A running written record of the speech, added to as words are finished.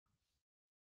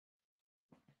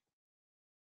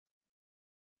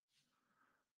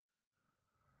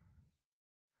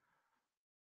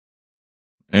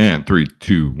And 3,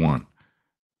 2, 1.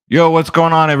 Yo, what's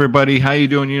going on, everybody? How you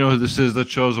doing? You know who this is, the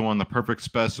chosen one, the perfect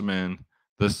specimen,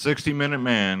 the 60-minute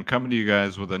man, coming to you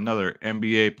guys with another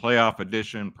NBA playoff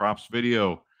edition props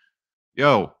video.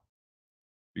 Yo, if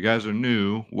you guys are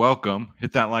new, welcome.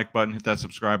 Hit that like button, hit that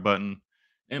subscribe button,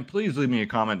 and please leave me a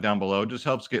comment down below. It just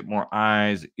helps get more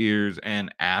eyes, ears, and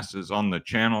asses on the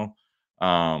channel.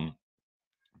 Um,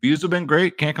 Views have been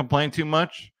great. Can't complain too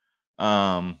much.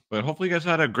 But hopefully you guys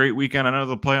had a great weekend. I know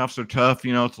the playoffs are tough.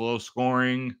 You know, it's low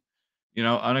scoring. You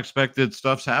know, unexpected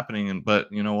stuff's happening.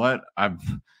 But you know what?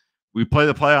 We play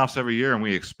the playoffs every year and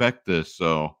we expect this.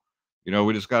 So, you know,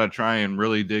 we just got to try and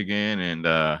really dig in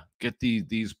and get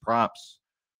these props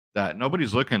that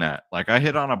nobody's looking at. Like I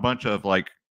hit on a bunch of like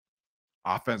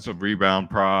offensive rebound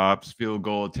props, field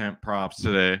goal attempt props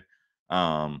today.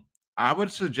 I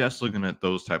would suggest looking at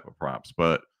those type of props,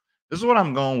 but this is what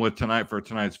I'm going with tonight for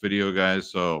tonight's video,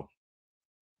 guys. So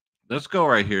let's go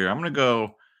right here. I'm going to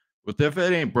go with if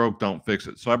it ain't broke, don't fix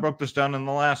it. So I broke this down in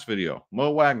the last video.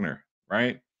 Mo Wagner,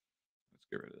 right? Let's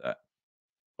get rid of that.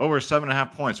 Over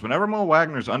 7.5 points. Whenever Mo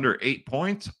Wagner's under 8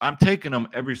 points, I'm taking him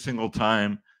every single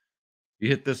time. He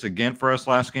hit this again for us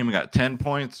last game. He got 10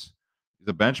 points. He's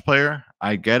a bench player.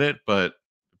 I get it, but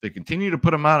if they continue to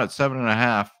put him out at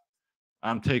 7.5,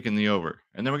 I'm taking the over.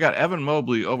 And then we got Evan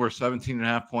Mobley over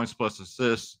 17.5 points plus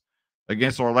assists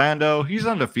against Orlando. He's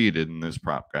undefeated in this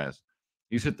prop, guys.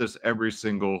 He's hit this every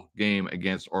single game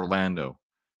against Orlando.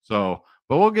 So,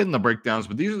 but we'll get in the breakdowns.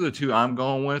 But these are the two I'm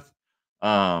going with.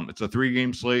 It's a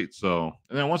 3-game slate. So,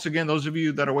 and then once again, those of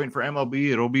you that are waiting for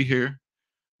MLB, it'll be here.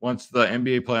 Once the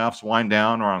NBA playoffs wind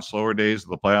down or on slower days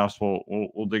of the playoffs,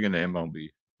 we'll dig into MLB.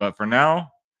 But for now,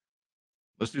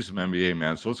 let's do some NBA,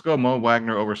 man. So let's go Mo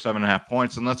Wagner over 7.5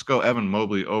 points, and let's go Evan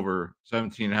Mobley over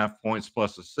 17.5 points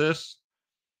plus assists.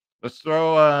 Let's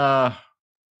throw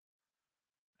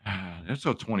let's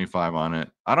throw 25 on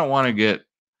it. I don't want to get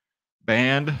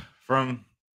banned from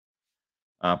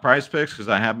Prizepicks because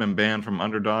I have been banned from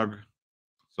Underdog.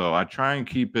 So I try and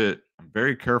keep it. I'm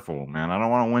very careful, man. I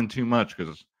don't want to win too much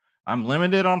because I'm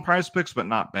limited on Prizepicks, but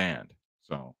not banned.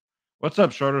 So what's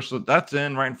up, Shorter? So that's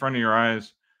in right in front of your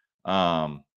eyes.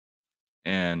 And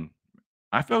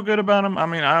I feel good about them. I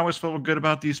mean, I always feel good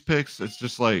about these picks. It's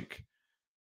just like,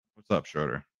 what's up,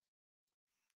 Schroeder?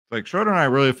 Like Schroeder and I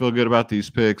really feel good about these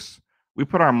picks. We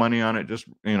put our money on it, just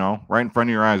right in front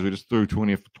of your eyes. We just threw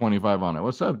 25 on it.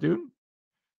 What's up, dude?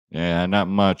 Yeah, not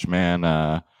much, man.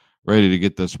 Ready to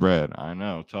get the spread. I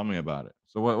know. Tell me about it.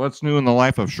 So what's new in the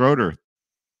life of Schroeder?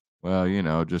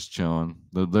 Well, just chilling,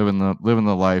 living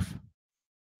the life.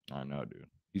 I know, dude.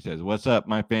 He says, "What's up,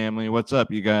 my family? What's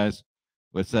up, you guys?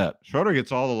 What's up?" Schroeder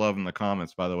gets all the love in the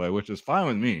comments, by the way, which is fine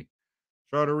with me.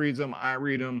 Schroeder reads them, I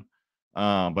read them.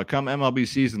 But come MLB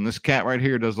season, this cat right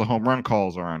here does the home run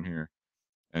calls around here,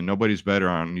 and nobody's better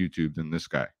on YouTube than this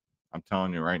guy. I'm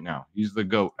telling you right now, he's the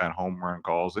GOAT at home run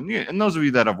calls. And those of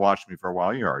you that have watched me for a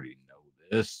while, you already know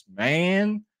this,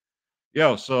 man.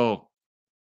 Yo, so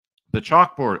the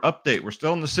chalkboard update. We're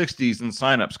still in the 60s in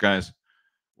signups, guys.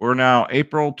 We're now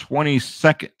April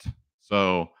 22nd.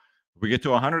 So if we get to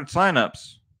 100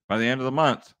 signups by the end of the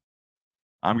month,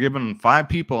 I'm giving 5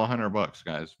 people $100,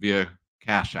 guys, via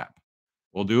Cashapp.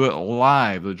 We'll do it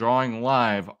live, the drawing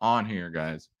live on here,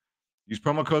 guys. Use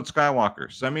promo code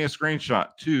Skywalker. Send me a screenshot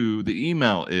to the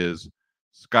email is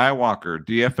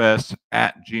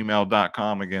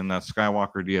skywalkerdfs@gmail.com. Again, that's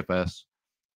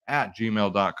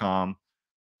skywalkerdfs@gmail.com.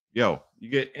 Yo, you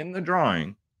get in the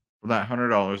drawing for that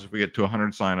 $100 if we get to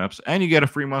 100 signups, and you get a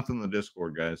free month in the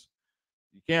Discord, guys.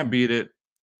 You can't beat it.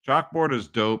 Chalkboard is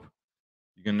dope.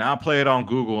 You can now play it on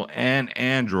Google and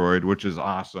Android, which is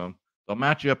awesome. They'll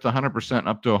match you up to 100%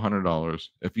 up to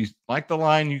 $100. If you like the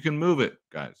line, you can move it,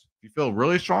 guys. If you feel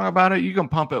really strong about it, you can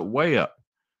pump it way up.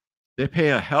 They pay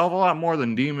a hell of a lot more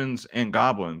than demons and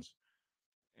goblins.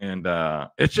 And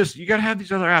it's just, you got to have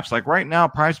these other apps. Like right now,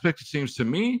 Prizepicks, it seems to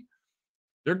me,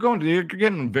 they're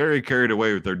getting very carried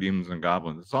away with their demons and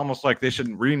goblins. It's almost like they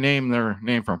should rename their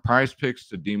name from Prizepicks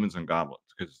to demons and goblins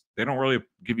because they don't really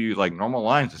give you like normal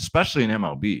lines, especially in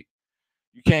MLB.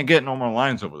 You can't get normal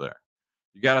lines over there.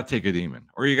 You got to take a demon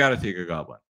or you got to take a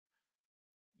goblin.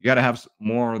 You got to have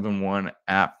more than one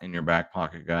app in your back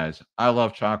pocket, guys. I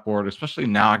love Chalkboard, especially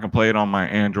now I can play it on my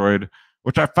Android,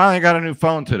 which I finally got a new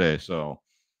phone today. So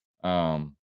I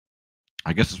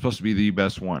guess it's supposed to be the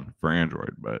best one for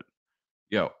Android, but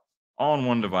yo, all in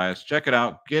one device. Check it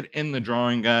out. Get in the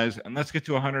drawing, guys, and let's get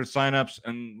to 100 signups,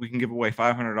 and we can give away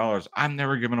 $500. I'm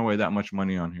never giving away that much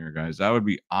money on here, guys. That would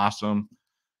be awesome,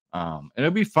 and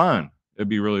it'd be fun. It'd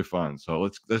be really fun. So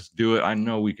let's do it. I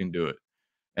know we can do it.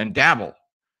 And Dabble.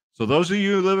 So those of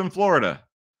you who live in Florida,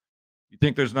 You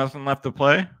think there's nothing left to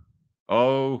play?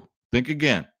 Oh, think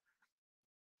again.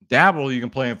 Dabble, you can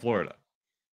play in Florida.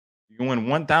 You can win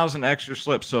 1,000 extra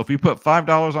slips. So if you put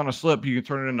 $5 on a slip, you can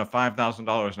turn it into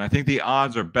 $5,000. And I think the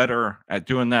odds are better at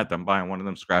doing that than buying one of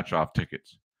them scratch off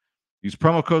tickets. Use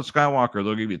promo code Skywalker.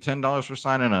 They'll give you $10 for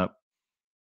signing up.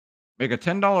 Make a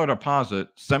 $10 deposit.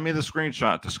 Send me the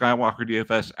screenshot to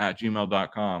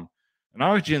skywalkerdfs@gmail.com. And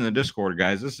I'll get you in the Discord,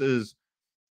 guys. This is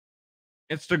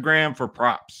Instagram for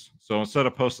props. So instead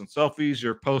of posting selfies,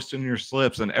 you're posting your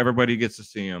slips and everybody gets to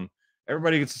see them.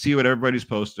 Everybody gets to see what everybody's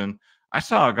posting. I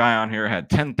saw a guy on here had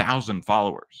 10,000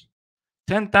 followers.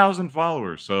 10,000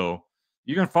 followers. So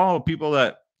you can follow people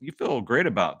that you feel great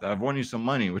about that have won you some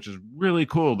money, which is really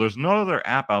cool. There's no other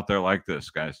app out there like this,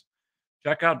 guys.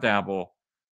 Check out Dabble.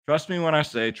 Trust me when I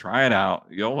say try it out.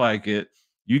 You'll like it.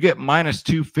 You get minus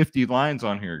 250 lines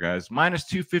on here, guys. Minus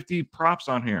 250 props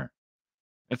on here.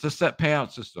 It's a set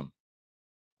payout system.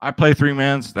 I play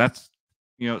 3-mans. That's,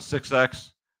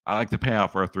 6x. I like to pay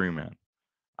out for a 3-man.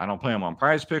 I don't play them on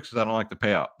Prizepicks because I don't like the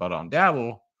payout. But on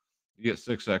Dabble, you get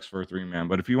 6x for a 3-man.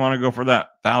 But if you want to go for that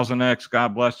 1,000x,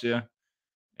 God bless you.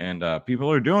 And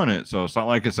people are doing it, so it's not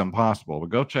like it's impossible. But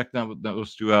go check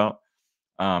those two out.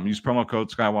 Use promo code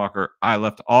Skywalker. I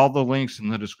left all the links in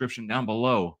the description down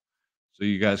below, so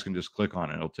you guys can just click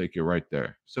on it. It'll take you right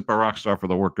there. Sip a Rockstar for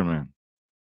the working man.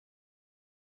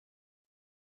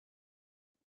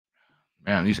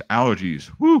 Man, these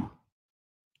allergies. Whoo!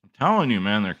 I'm telling you,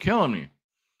 man, they're killing me.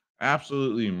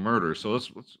 Absolutely murder. So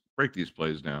let's break these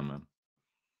plays down, man.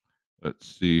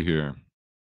 Let's see here.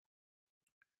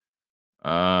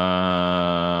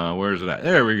 Where's it at?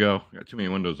 There we go. Got too many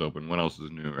windows open. What else is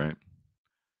new, right?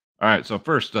 All right, so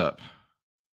first up,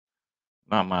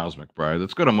 not Miles McBride.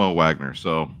 Let's go to Mo Wagner.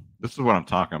 So this is what I'm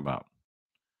talking about.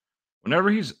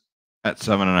 Whenever he's at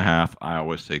 7.5, I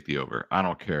always take the over. I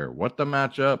don't care what the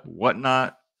matchup,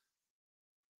 whatnot.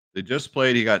 They just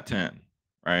played. He got 10,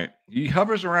 right? He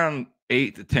hovers around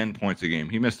 8 to 10 points a game.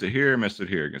 He missed it here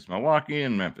against Milwaukee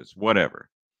and Memphis,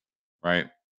 whatever, right?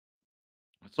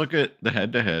 Let's look at the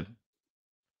head-to-head.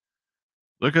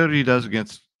 Look at what he does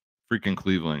against freaking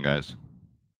Cleveland, guys.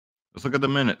 Let's look at the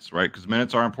minutes, right? Because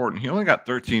minutes are important. He only got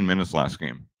 13 minutes last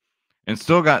game and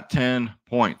still got 10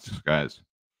 points, guys.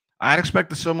 I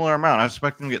expect a similar amount. I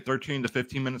expect him to get 13 to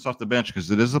 15 minutes off the bench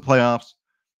because it is the playoffs.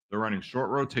 They're running short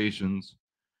rotations.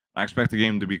 I expect the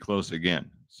game to be close again.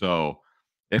 So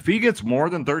if he gets more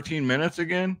than 13 minutes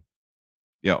again,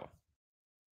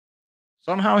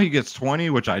 somehow he gets 20,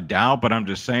 which I doubt, but I'm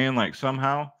just saying, like,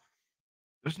 somehow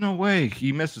there's no way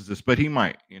he misses this, but he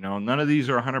might. None of these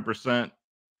are 100%.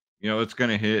 It's going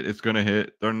to hit. It's going to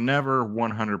hit. They're never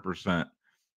 100%.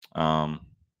 Let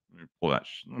me pull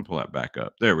that back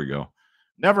up. There we go.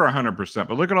 Never 100%.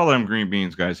 But look at all them green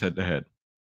beans, guys, head to head.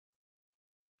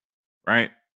 Right?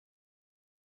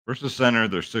 Versus center,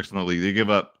 they're 6th in the league. They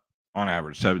give up, on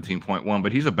average, 17.1.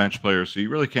 But he's a bench player, so you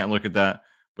really can't look at that.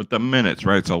 But the minutes,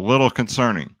 right? It's a little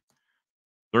concerning.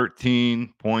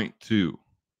 13.2.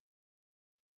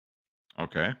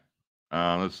 Okay.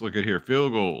 Let's look at here.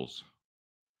 Field goals.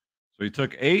 So he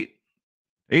took eight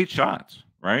shots,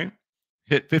 right?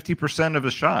 Hit 50% of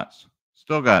his shots.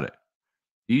 Still got it.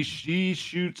 He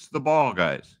shoots the ball,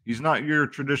 guys. He's not your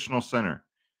traditional center.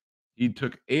 He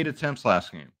took 8 attempts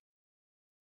last game.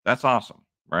 That's awesome,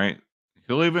 right?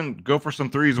 He'll even go for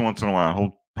some threes once in a while.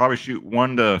 He'll probably shoot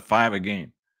 1 to 5 a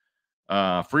game.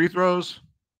 Free throws,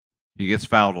 he gets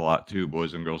fouled a lot too,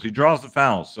 boys and girls. He draws the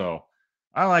fouls, so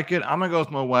I like it. I'm going to go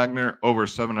with Mo Wagner over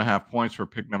 7.5 points for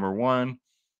pick number 1.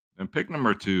 And pick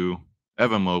number 2,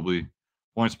 Evan Mobley,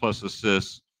 points plus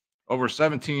assists, over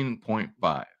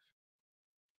 17.5.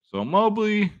 So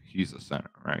Mobley, he's a center,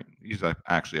 right? He's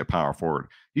actually a power forward.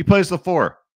 He plays the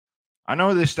 4. I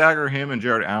know they stagger him and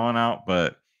Jared Allen out,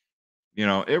 but,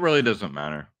 it really doesn't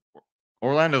matter.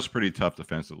 Orlando's pretty tough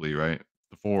defensively, right?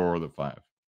 The 4 or the 5.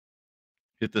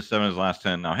 Hit the 7 his last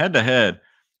 10. Now, head-to-head,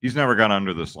 he's never got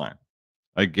under this line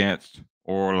against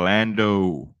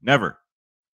Orlando. Never.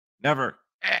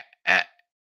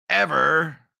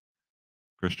 Ever.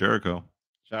 Chris Jericho.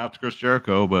 Shout out to Chris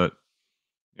Jericho, but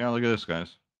look at this,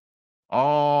 guys.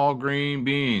 All green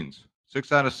beans.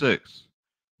 6 out of 6.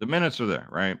 The minutes are there,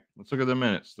 right? Let's look at the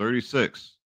minutes.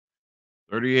 36.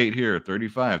 38 here.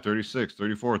 35. 36.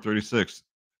 34. 36.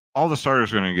 All the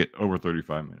starters are going to get over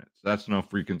 35 minutes. That's no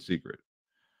freaking secret.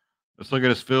 Let's look at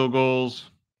his field goals.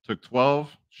 Took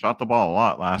 12. Shot the ball a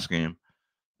lot last game.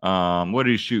 What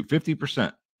did he shoot?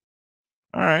 50%.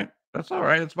 All right. That's all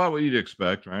right. That's about what you'd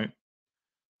expect, right?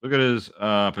 Look at his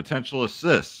potential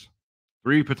assists.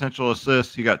 3 potential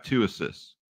assists. He got 2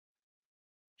 assists.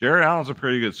 Jared Allen's a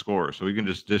pretty good scorer, so we can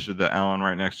just dish it to Allen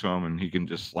right next to him, and he can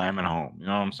just slam it home. You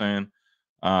know what I'm saying?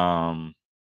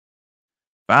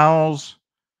 Fouls,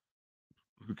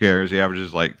 who cares? He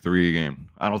averages like 3 a game.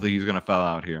 I don't think he's going to foul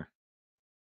out here.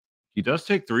 He does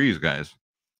take threes, guys.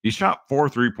 He shot 4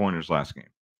 3-pointers last game.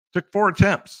 Took 4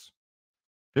 attempts.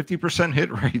 50%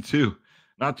 hit rate, too.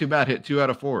 Not too bad. Hit 2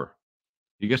 out of 4.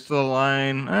 He gets to the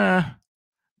line.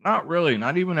 Not really.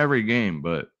 Not even every game,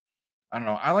 but I don't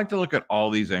know. I like to look at all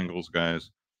these angles,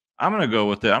 guys. I'm going to go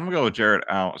with it. I'm going to go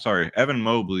with Evan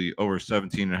Mobley over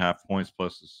 17.5 points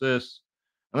plus assists.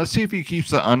 And let's see if he keeps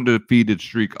the undefeated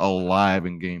streak alive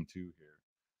in game 2 here.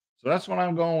 So that's what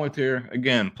I'm going with here.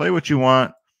 Again, play what you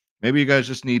want. Maybe you guys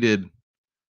just needed,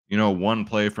 one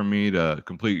play from me to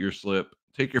complete your slip.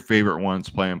 Take your favorite ones,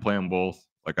 play them both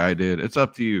like I did. It's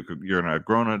up to you. You're a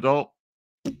grown adult.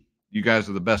 You guys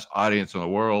are the best audience in the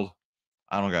world.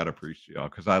 I don't got to preach to y'all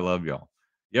because I love y'all.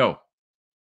 Yo,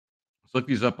 let's look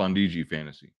these up on DG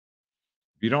Fantasy.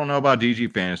 If you don't know about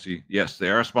DG Fantasy, yes, they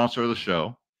are a sponsor of the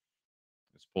show.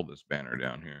 Let's pull this banner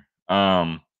down here.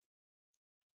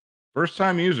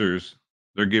 First-time users,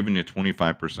 they're giving you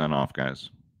 25% off, guys.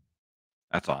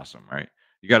 That's awesome, right?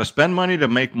 You got to spend money to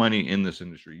make money in this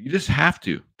industry. You just have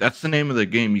to. That's the name of the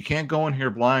game. You can't go in here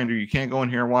blind, or you can't go in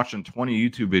here watching 20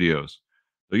 YouTube videos.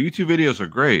 The YouTube videos are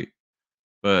great,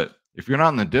 but if you're not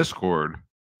in the Discord,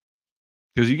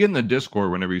 because you get in the Discord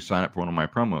whenever you sign up for one of my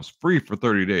promos, free for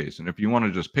 30 days. And if you want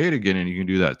to just pay to get in, you can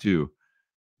do that too.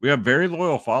 We have very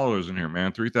loyal followers in here,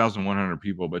 man. 3,100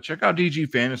 people. But check out DG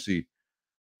Fantasy.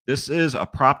 This is a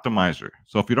proptimizer.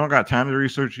 So if you don't got time to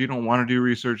research, you don't want to do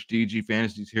research, DG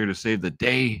Fantasy's here to save the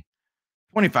day.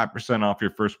 25% off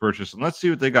your first purchase. And let's see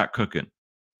what they got cooking.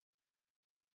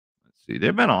 Let's see.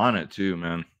 They've been on it too,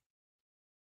 man.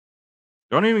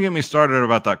 Don't even get me started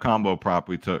about that combo prop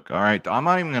we took. All right. I'm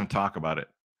not even going to talk about it.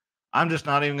 I'm just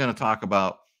not even going to talk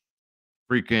about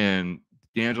freaking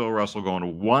D'Angelo Russell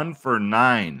going 1 for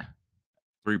 9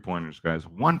 3-pointers, guys.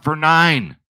 1 for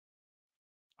 9.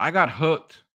 I got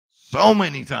hooked so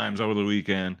many times over the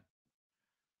weekend.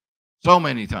 So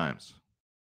many times.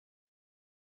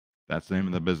 That's the name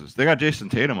of the business. They got Jason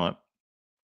Tatum up.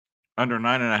 Under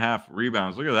 9.5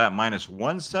 rebounds. Look at that. Minus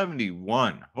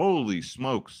 171. Holy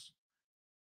smokes.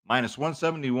 Minus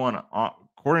 171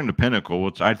 according to Pinnacle,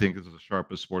 which I think is the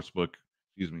sharpest sportsbook.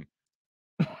 Excuse me.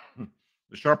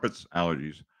 The sharpest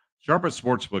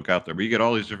sportsbook out there. But you get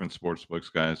all these different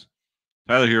sportsbooks, guys.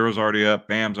 Tyler Hero's already up.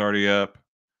 Bam's already up.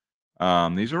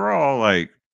 These are all like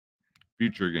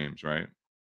future games, right?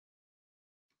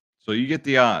 So you get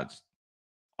the odds.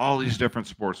 All these different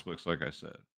sports books, like I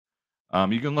said.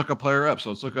 You can look a player up.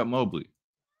 So let's look up Mobley.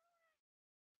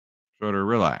 Schroeder,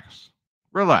 relax.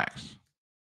 Relax.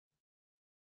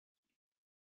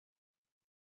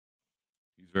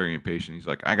 He's very impatient. He's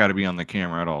like, I got to be on the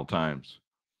camera at all times.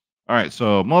 All right,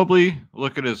 so Mobley,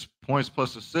 look at his points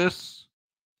plus assists.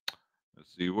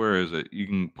 Let's see, where is it? You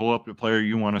can pull up the player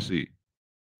you want to see.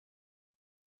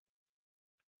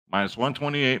 Minus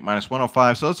 128, minus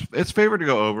 105. So it's favored to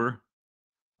go over,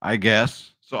 I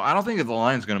guess. So I don't think that the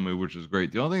line's going to move, which is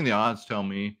great. The only thing the odds tell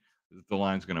me is that the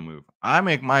line's going to move. I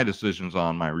make my decisions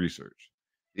on my research.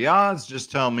 The odds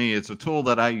just tell me it's a tool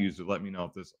that I use to let me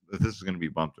know if this is going to be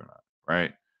bumped or not,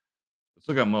 right? Let's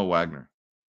look at Mo Wagner.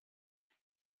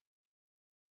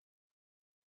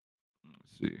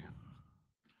 Let's see.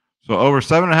 So over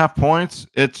 7.5 points,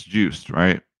 it's juiced,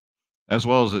 right? As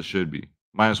well as it should be.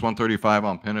 Minus 135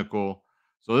 on Pinnacle.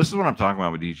 So this is what I'm talking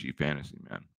about with DG Fantasy,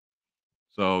 man.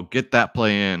 So get that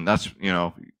play in. That's,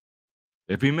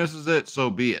 if he misses it, so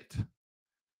be it.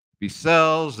 If he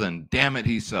sells, then damn it,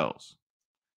 he sells.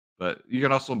 But you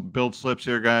can also build slips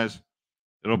here, guys.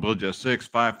 It'll build you a 6,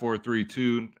 5, 4, 3,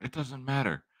 2. It doesn't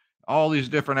matter. All these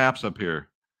different apps up here.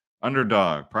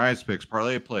 Underdog, Prizepicks,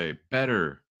 Parlay Play,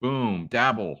 Betr, Boom,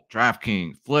 Dabble,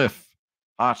 DraftKings, Fliff,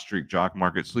 Hot Streak, Jock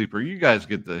Market, Sleeper. You guys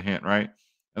get the hint, right?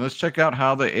 And let's check out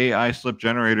how the AI slip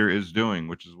generator is doing,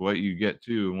 which is what you get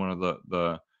to in one of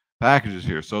the packages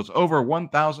here. So it's over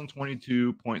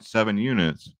 1,022.7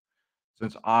 units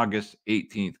since August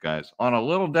 18th, guys. On a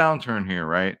little downturn here,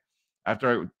 right?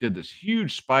 After I did this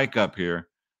huge spike up here,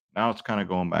 now it's kind of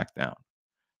going back down.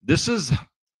 This is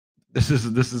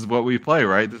what we play,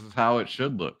 right? This is how it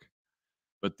should look.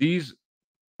 But these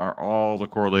are all the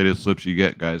correlated slips you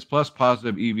get, guys. Plus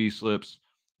positive EV slips.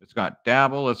 It's got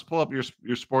Dabble. Let's pull up your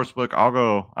sports book. I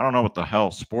don't know what the hell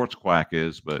Sports Quack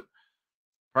is, but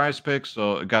Prizepicks.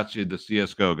 So it got you the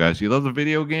CSGO, guys. You love the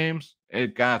video games?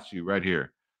 It got you right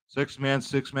here. 6-man,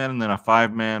 and then a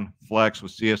 5-man flex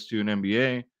with CS2 and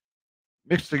NBA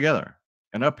mixed together.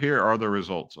 And up here are the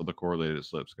results of the correlated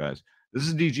slips, guys. This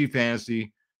is DG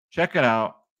Fantasy. Check it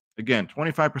out. Again,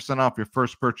 25% off your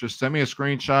first purchase. Send me a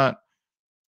screenshot,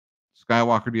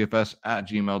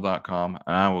 skywalkerdfs@gmail.com,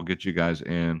 and I will get you guys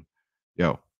in.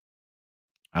 Yo,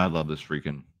 I love this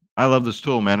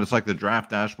tool, man. It's like the draft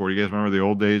dashboard. You guys remember the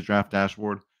old days draft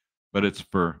dashboard? But it's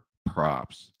for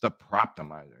props. It's a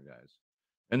proptimizer, guys.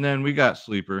 And then we got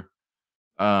Sleeper.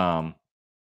 I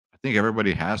think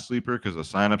everybody has Sleeper because the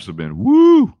signups have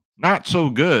been not so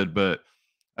good, but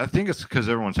I think it's because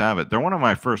everyone's have it. They're one of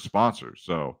my first sponsors,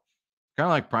 so kind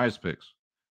of like Prizepicks.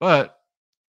 But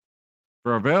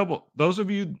for available, those of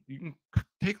you can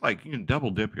you can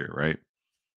double dip here, right?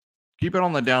 Keep it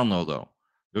on the down low though.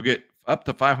 You'll get up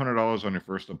to $500 on your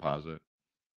first deposit.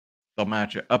 They'll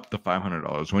match it up to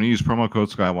 $500 when you use promo code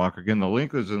Skywalker. Again, the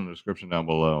link is in the description down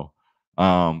below.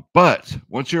 But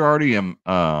once you're already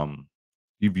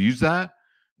you've used that,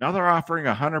 now they're offering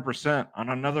 100% on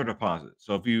another deposit.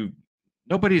 So if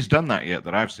nobody's done that yet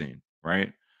that I've seen,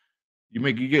 right?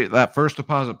 You get that first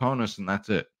deposit bonus and that's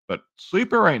it. But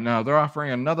Sleeper right now, they're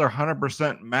offering another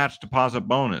 100% match deposit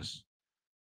bonus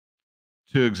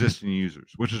to existing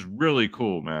users, which is really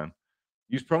cool, man.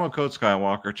 Use promo code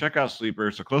Skywalker. Check out Sleeper.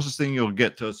 It's the closest thing you'll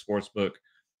get to a sportsbook.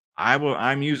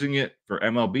 I'm using it for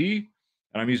MLB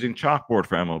and I'm using Chalkboard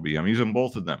for MLB. I'm using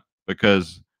both of them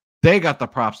because they got the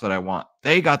props that I want.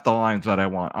 They got the lines that I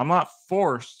want. I'm not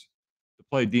forced to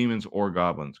play demons or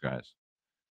goblins, guys.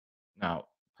 Now,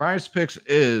 Prizepicks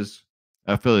is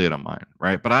an affiliate of mine,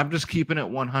 right? But I'm just keeping it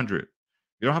 100.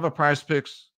 You don't have a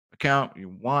Prizepicks account, you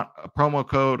want a promo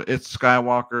code, it's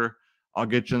Skywalker. I'll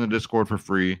get you in the Discord for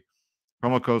free.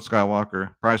 Promo code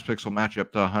Skywalker. Prizepicks will match you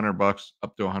up to $100,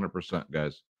 up to 100%,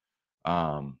 guys.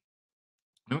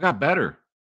 We got Betr.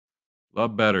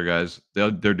 Love Betr, guys.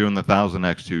 They're doing the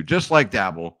 1000x too, just like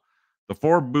Dabble. The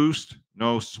 4 boost,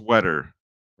 no sweater,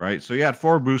 right? So you had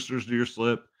 4 boosters to your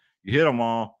slip. You hit them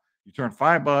all. You turn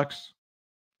 $5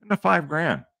 into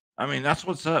 $5,000. I mean, that's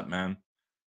what's up, man.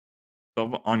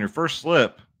 So on your first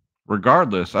slip,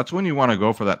 regardless, that's when you want to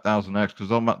go for that 1000x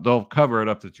because they'll cover it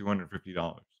up to $250.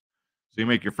 So you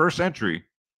make your first entry.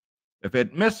 If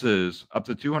it misses up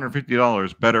to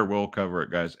 $250, Betr will cover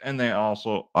it, guys. And they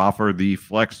also offer the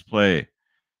flex play.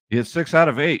 You hit 6 out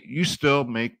of 8, you still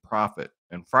make profit.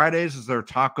 And Fridays is their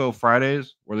Taco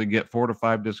Fridays where they get 4 to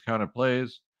 5 discounted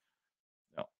plays.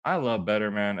 I love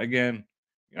Betr, man. Again,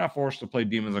 you're not forced to play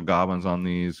demons and goblins on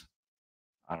these.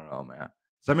 I don't know, man.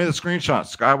 Send me the screenshot,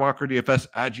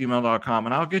 skywalkerdfs@gmail.com,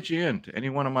 and I'll get you into any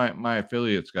one of my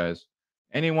affiliates, guys.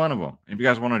 Any one of them. And if you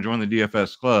guys want to join the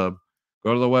DFS club,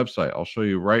 go to the website. I'll show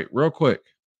you real quick.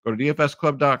 Go to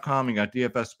dfsclub.com. You got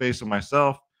DFS Space and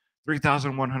myself.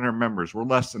 3,100 members. We're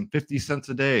less than 50 cents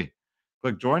a day.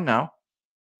 Click join now.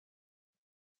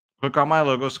 Click on my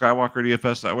logo, Skywalker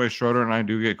DFS. That way Schroeder and I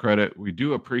do get credit. We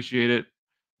do appreciate it.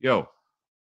 Yo,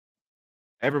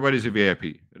 everybody's a VIP.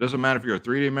 It doesn't matter if you're a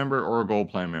 3-day member or a gold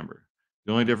plan member.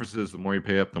 The only difference is the more you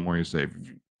pay up, the more you save. If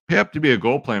you pay up to be a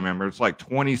gold plan member, it's like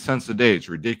 20 cents a day. It's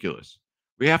ridiculous.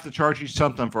 We have to charge you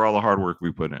something for all the hard work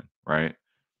we put in, right?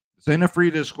 This ain't a free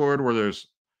Discord where there's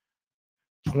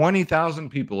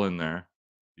 20,000 people in there.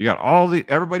 You got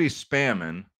everybody's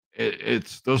spamming.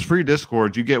 It's those free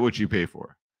Discords. You get what you pay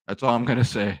for. That's all I'm gonna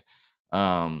say.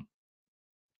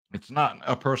 It's not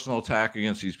a personal attack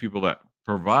against these people that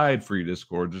provide free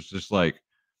Discords. It's just like,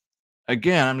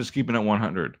 again, I'm just keeping it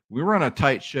 100. We run a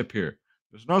tight ship here.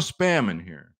 There's no spam in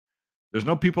here. There's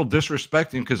no people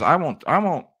disrespecting because I won't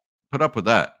put up with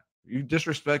that. You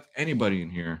disrespect anybody in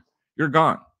here, you're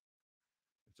gone.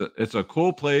 It's a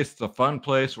cool place. It's a fun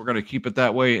place. We're going to keep it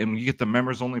that way. And you get the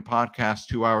members only podcast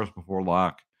 2 hours before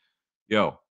lock.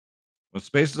 Yo, when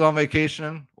Space is on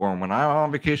vacation or when I'm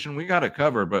on vacation, we got it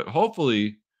covered. But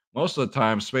hopefully, most of the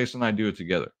time, Space and I do it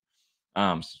together.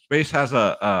 Space has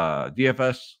a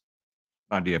DFS,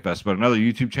 not DFS, but another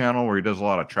YouTube channel where he does a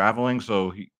lot of traveling.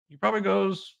 So he probably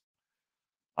goes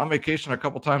on vacation a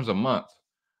couple times a month.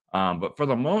 But for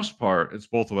the most part, it's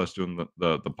both of us doing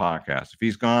the podcast. If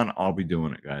he's gone, I'll be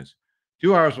doing it, guys.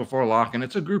 2 hours before lock, and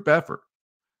it's a group effort.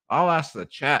 I'll ask the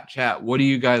chat, what are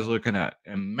you guys looking at?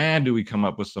 And man, do we come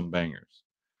up with some bangers.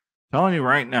 Telling you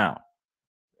right now,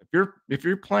 if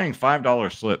you're playing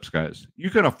 $5 slips, guys, you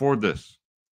can afford this.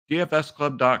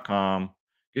 DFSclub.com.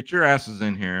 Get your asses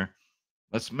in here.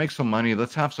 Let's make some money.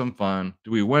 Let's have some fun.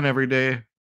 Do we win every day?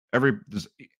 Does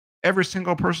every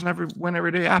single person win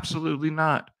every day? Absolutely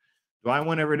not. Do I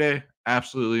win every day?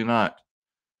 Absolutely not.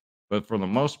 But for the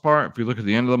most part, if you look at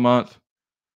the end of the month,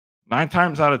 9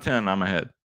 times out of 10, I'm ahead.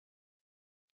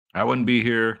 I wouldn't be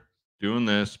here doing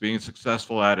this, being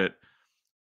successful at it.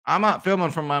 I'm not filming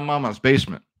from my mama's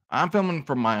basement. I'm filming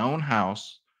from my own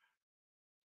house,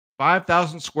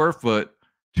 5,000 square foot,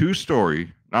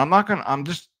 2-story. Now I'm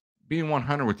just being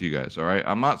 100 with you guys, all right?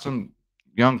 I'm not some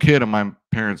young kid in my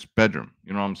parents' bedroom.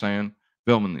 You know what I'm saying?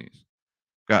 Filming these.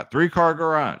 Got 3-car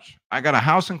garage. I got a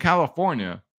house in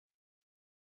California,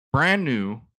 brand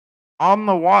new, on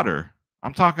the water.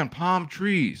 I'm talking palm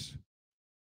trees.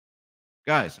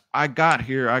 Guys, I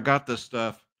got this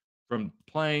stuff from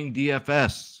playing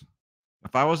DFS.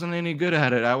 If I wasn't any good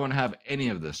at it, I wouldn't have any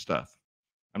of this stuff.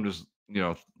 I'm just,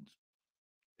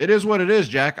 it is what it is,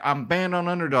 Jack. I'm banned on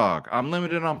Underdog. I'm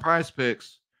limited on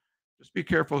Prizepicks. Just be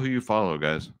careful who you follow,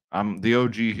 guys. I'm the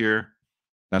OG here.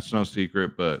 That's no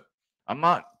secret, but I'm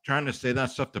not trying to say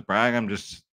that stuff to brag.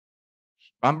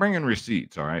 I'm bringing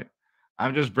receipts, all right?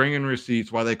 I'm just bringing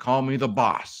receipts while they call me the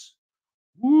boss.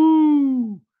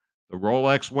 Woo! The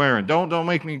Rolex wearing. Don't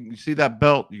make me see that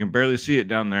belt. You can barely see it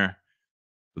down there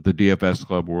with the DFS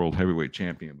Club World Heavyweight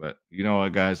Champion. But you know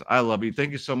what, guys? I love you.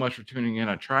 Thank you so much for tuning in.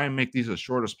 I try and make these as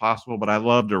short as possible, but I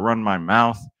love to run my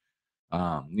mouth.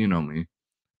 You know me.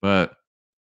 But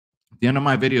at the end of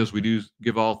my videos, we do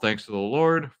give all thanks to the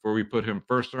Lord, for we put him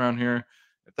first around here.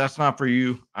 If that's not for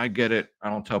you, I get it. I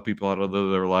don't tell people how to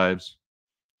live their lives.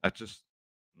 That's just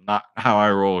not how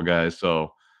I roll, guys.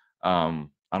 So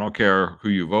I don't care who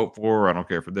you vote for. I don't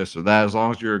care for this or that. As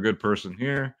long as you're a good person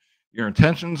here, your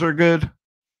intentions are good,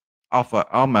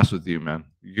 I'll mess with you, man.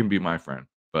 You can be my friend.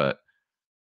 But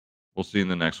we'll see you in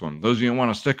the next one. Those of you who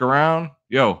want to stick around,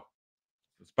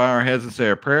 let's bow our heads and say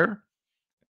a prayer.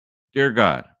 Dear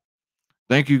God,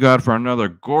 thank you, God, for another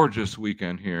gorgeous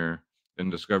weekend here in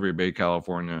Discovery Bay,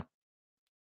 California.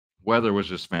 Weather was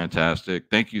just fantastic.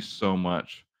 Thank you so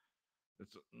much.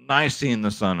 It's nice seeing the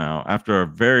sun out after a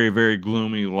very, very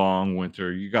gloomy, long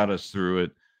winter. You got us through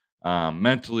it.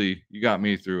 Mentally, you got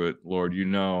me through it, Lord. You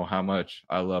know how much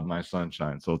I love my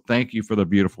sunshine. So thank you for the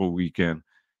beautiful weekend.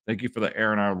 Thank you for the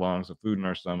air in our lungs, the food in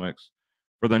our stomachs,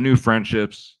 for the new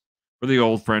friendships, for the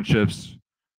old friendships.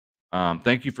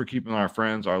 Thank you for keeping our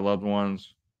friends, our loved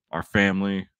ones, our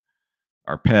family,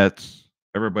 our pets,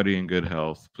 everybody in good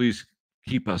health. Please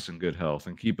keep us in good health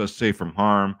and keep us safe from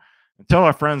harm. And tell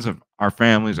our friends and our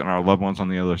families and our loved ones on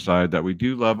the other side that we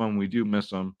do love them, we do miss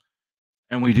them,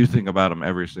 and we do think about them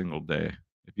every single day.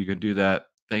 If you can do that,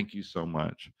 thank you so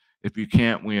much. If you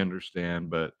can't, we understand.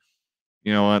 But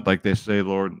you know what? Like they say,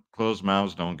 Lord, closed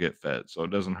mouths don't get fed. So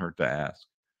it doesn't hurt to ask.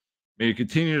 May you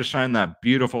continue to shine that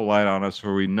beautiful light on us,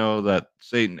 for we know that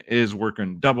Satan is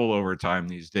working double overtime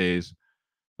these days.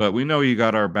 But we know you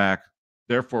got our back.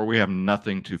 Therefore, we have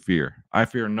nothing to fear. I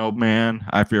fear no man.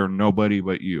 I fear nobody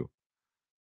but you.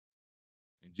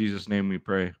 In Jesus' name we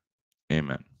pray.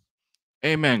 Amen.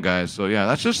 Amen, guys. So yeah,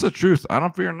 that's just the truth. I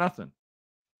don't fear nothing.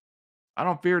 I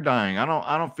don't fear dying. I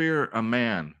don't fear a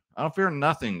man. I don't fear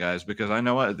nothing, guys, because I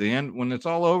know at the end, when it's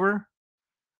all over,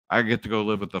 I get to go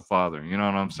live with the Father. You know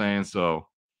what I'm saying? So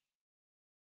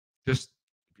just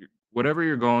whatever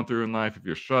you're going through in life, if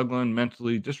you're struggling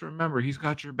mentally, just remember he's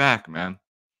got your back, man.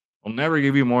 He'll never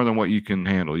give you more than what you can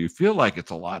handle. You feel like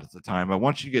it's a lot at the time, but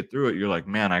once you get through it, you're like,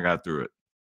 man, I got through it.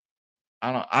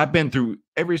 I've been through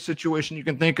every situation you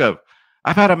can think of.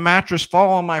 I've had a mattress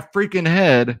fall on my freaking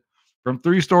head from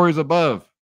 3 stories above.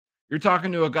 You're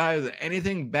talking to a guy that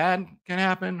anything bad can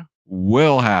happen,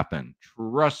 will happen.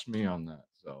 Trust me on that.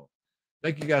 So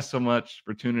thank you guys so much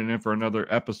for tuning in for another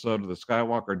episode of the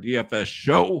Skywalker DFS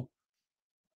show.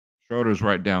 Schroeder's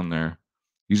right down there.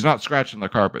 He's not scratching the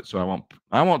carpet, so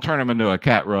I won't turn him into a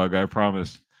cat rug, I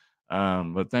promise.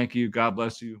 But thank you. God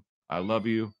bless you. I love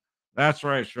you. That's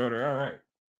right, Schroeder. All right.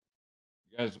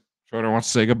 You guys, Schroeder wants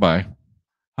to say goodbye.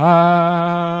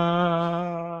 Ah,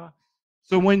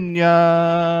 so when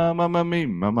ya, mama me,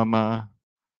 mama.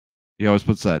 He always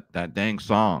puts that dang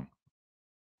song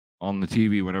on the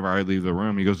TV whenever I leave the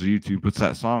room. He goes to YouTube, puts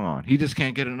that song on. He just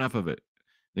can't get enough of it.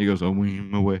 And he goes, a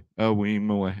weem away, a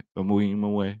weem away, a weem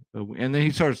away, and then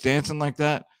he starts dancing like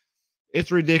that.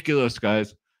 It's ridiculous,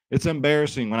 guys. It's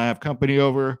embarrassing. When I have company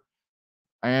over,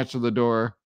 I answer the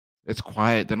door. It's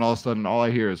quiet. Then all of a sudden, all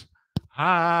I hear is,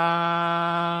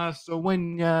 "Ha, so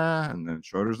when ya," and then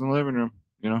Schroeder's in the living room.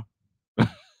 You know. All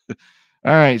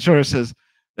right, Schroeder says,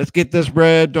 "Let's get this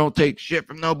bread. Don't take shit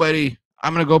from nobody."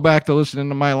 I'm gonna go back to listening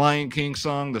to my Lion King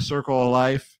song, "The Circle of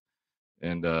Life,"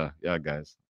 and yeah,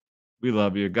 guys, we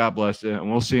love you. God bless you,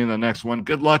 and we'll see you in the next one.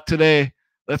 Good luck today.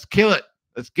 Let's kill it.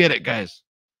 Let's get it, guys.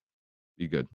 Be good.